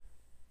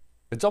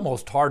It's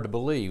almost hard to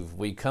believe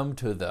we come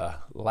to the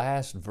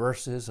last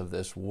verses of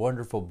this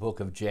wonderful book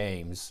of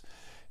James.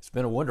 It's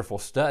been a wonderful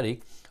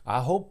study.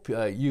 I hope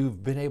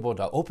you've been able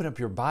to open up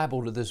your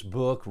Bible to this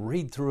book,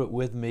 read through it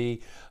with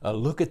me,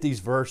 look at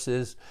these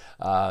verses,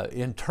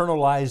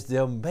 internalize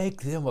them,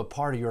 make them a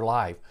part of your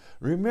life.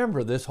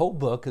 Remember, this whole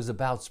book is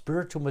about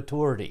spiritual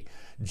maturity.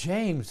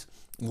 James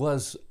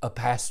was a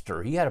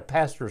pastor. He had a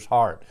pastor's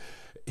heart.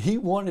 He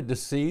wanted to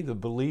see the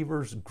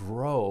believers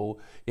grow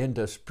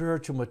into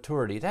spiritual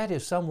maturity. That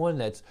is someone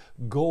that's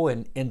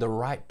going in the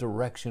right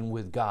direction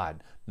with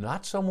God.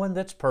 Not someone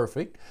that's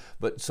perfect,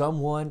 but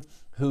someone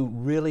who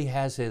really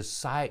has his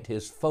sight,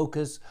 his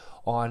focus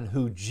on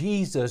who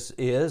Jesus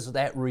is,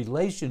 that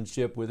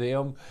relationship with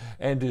him,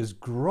 and is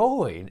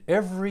growing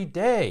every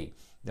day.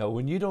 Now,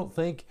 when you don't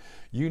think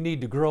you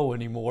need to grow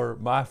anymore,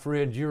 my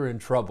friend, you're in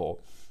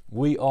trouble.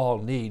 We all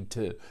need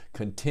to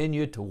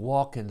continue to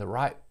walk in the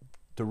right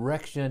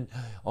direction,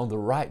 on the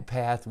right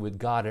path with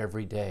God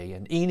every day.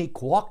 And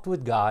Enoch walked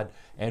with God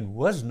and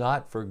was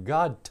not, for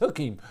God took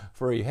him,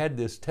 for he had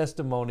this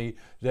testimony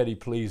that he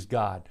pleased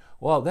God.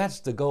 Well, that's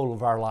the goal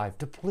of our life,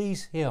 to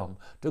please him,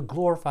 to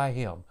glorify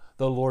him,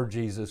 the Lord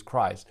Jesus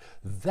Christ.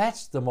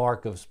 That's the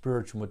mark of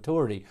spiritual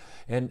maturity.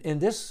 And in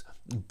this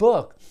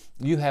book,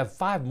 you have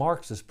 5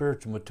 marks of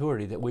spiritual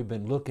maturity that we've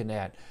been looking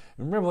at.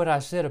 Remember what I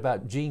said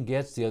about Gene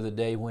Getz the other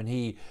day when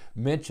he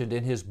mentioned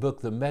in his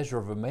book, The Measure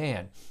of a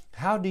Man.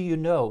 How do you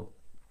know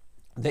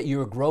that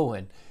you're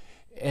growing?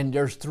 And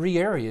there's 3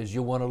 areas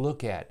you want to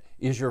look at.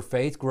 Is your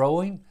faith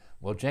growing?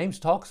 Well, James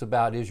talks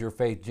about, is your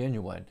faith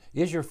genuine?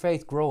 Is your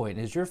faith growing?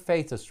 Is your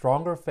faith a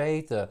stronger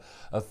faith, a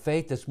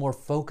faith that's more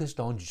focused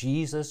on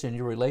Jesus and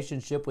your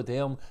relationship with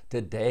him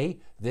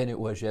today than it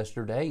was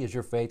yesterday? Is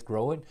your faith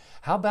growing?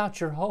 How about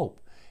your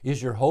hope?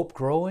 Is your hope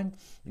growing?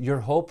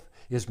 Your hope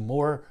is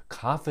more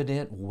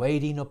confident,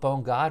 waiting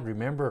upon God.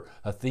 Remember,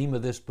 a theme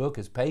of this book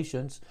is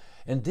patience.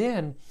 And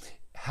then,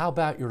 how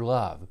about your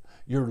love?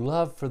 Your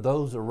love for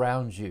those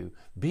around you,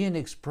 being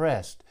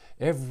expressed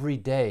every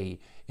day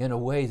in a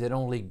way that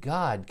only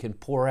God can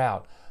pour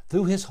out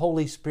through his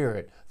Holy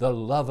Spirit, the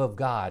love of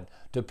God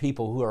to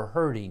people who are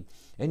hurting.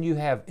 And you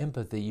have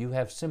empathy, you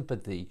have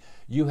sympathy,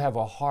 you have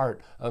a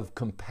heart of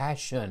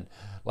compassion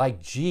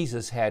like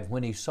Jesus had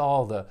when he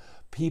saw the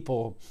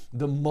people,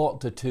 the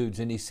multitudes,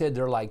 and he said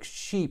they're like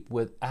sheep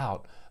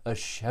without a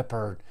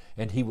shepherd,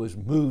 and he was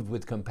moved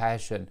with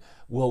compassion.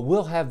 Well,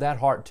 we'll have that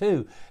heart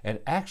too, and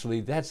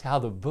actually that's how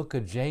the book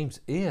of James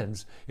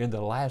ends in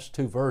the last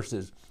 2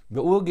 verses,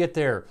 but we'll get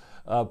there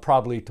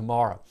probably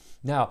tomorrow.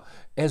 Now,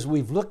 as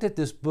we've looked at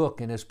this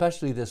book, and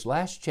especially this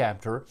last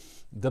chapter,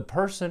 the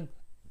person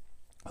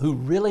who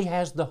really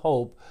has the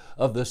hope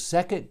of the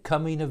second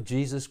coming of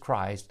Jesus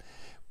Christ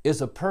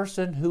is a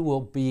person who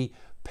will be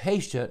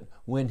patient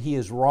when he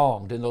is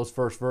wronged. In those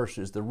first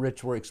verses, the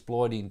rich were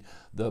exploiting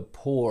the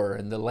poor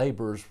and the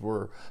laborers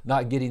were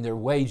not getting their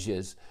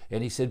wages.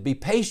 And he said, be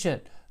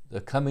patient, the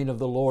coming of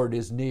the Lord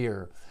is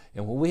near.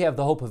 And when we have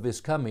the hope of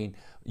his coming,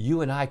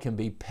 you and I can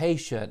be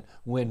patient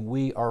when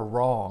we are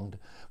wronged.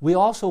 We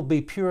also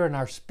be pure in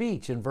our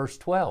speech in verse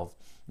 12.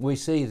 We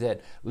see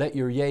that let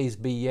your yeas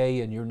be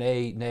yea and your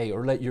nay, nay,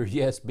 or let your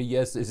yes be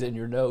yeses and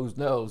your noes,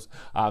 noes.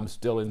 I'm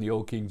still in the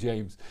old King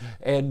James.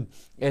 And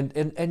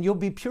you'll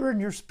be pure in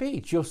your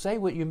speech. You'll say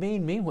what you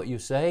mean what you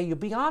say. You'll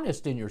be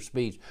honest in your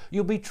speech.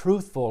 You'll be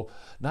truthful,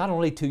 not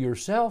only to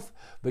yourself,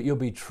 but you'll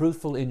be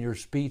truthful in your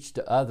speech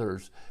to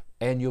others.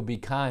 And you'll be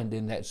kind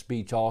in that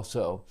speech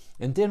also.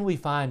 And then we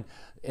find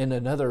in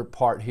another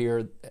part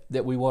here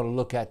that we want to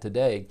look at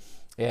today,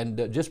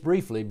 and just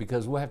briefly,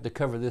 because we'll have to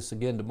cover this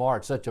again tomorrow.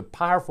 It's such a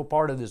powerful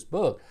part of this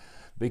book,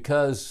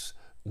 because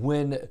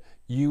when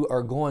you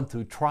are going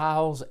through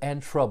trials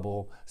and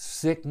trouble,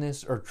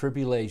 sickness or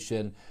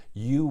tribulation,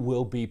 you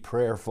will be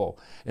prayerful.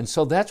 And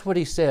so that's what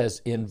he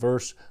says in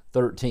verse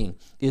 13.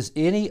 Is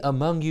any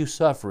among you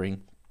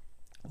suffering?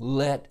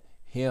 Let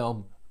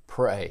him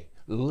pray.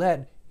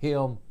 Let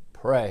him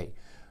pray.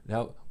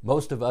 Now,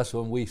 most of us,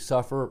 when we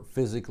suffer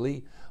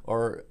physically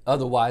or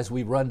otherwise,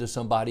 we run to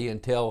somebody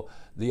and tell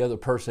the other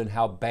person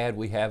how bad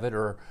we have it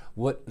or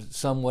what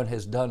someone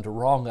has done to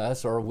wrong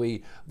us, or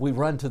we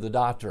run to the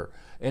doctor.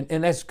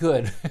 And that's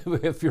good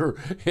if you're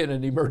in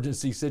an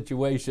emergency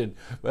situation.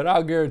 But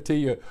I'll guarantee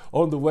you,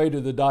 on the way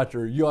to the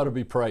doctor, you ought to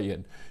be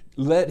praying.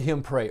 Let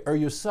him pray. Are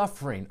you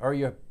suffering? Are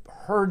you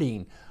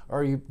hurting?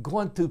 Are you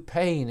going through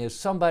pain? Has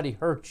somebody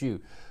hurt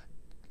you?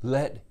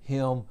 Let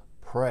him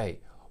pray.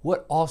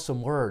 What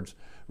awesome words.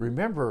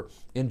 Remember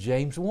in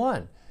James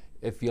 1,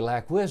 if you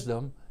lack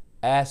wisdom,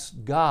 ask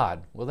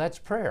God. Well, that's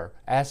prayer.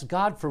 Ask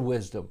God for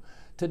wisdom.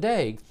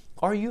 Today,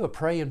 are you a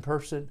praying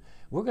person?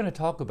 We're going to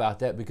talk about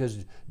that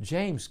because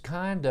James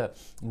kind of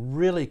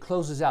really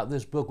closes out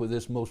this book with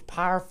this most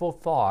powerful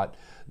thought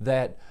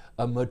that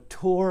a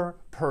mature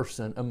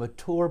person, a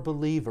mature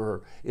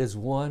believer, is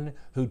one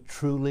who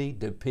truly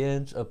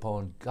depends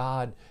upon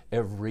God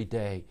every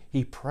day.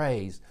 He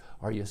prays.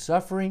 Are you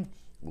suffering?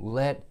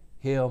 Let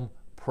him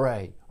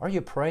pray. Are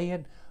you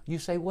praying? You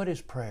say, what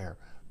is prayer?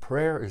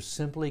 Prayer is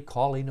simply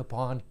calling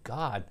upon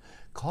God,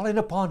 calling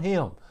upon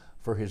him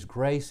for His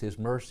grace, His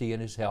mercy,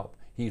 and His help.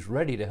 He's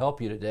ready to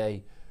help you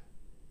today.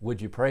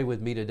 Would you pray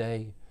with me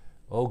today?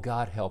 Oh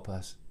God, help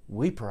us.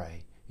 We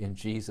pray in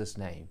Jesus'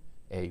 name.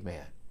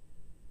 Amen.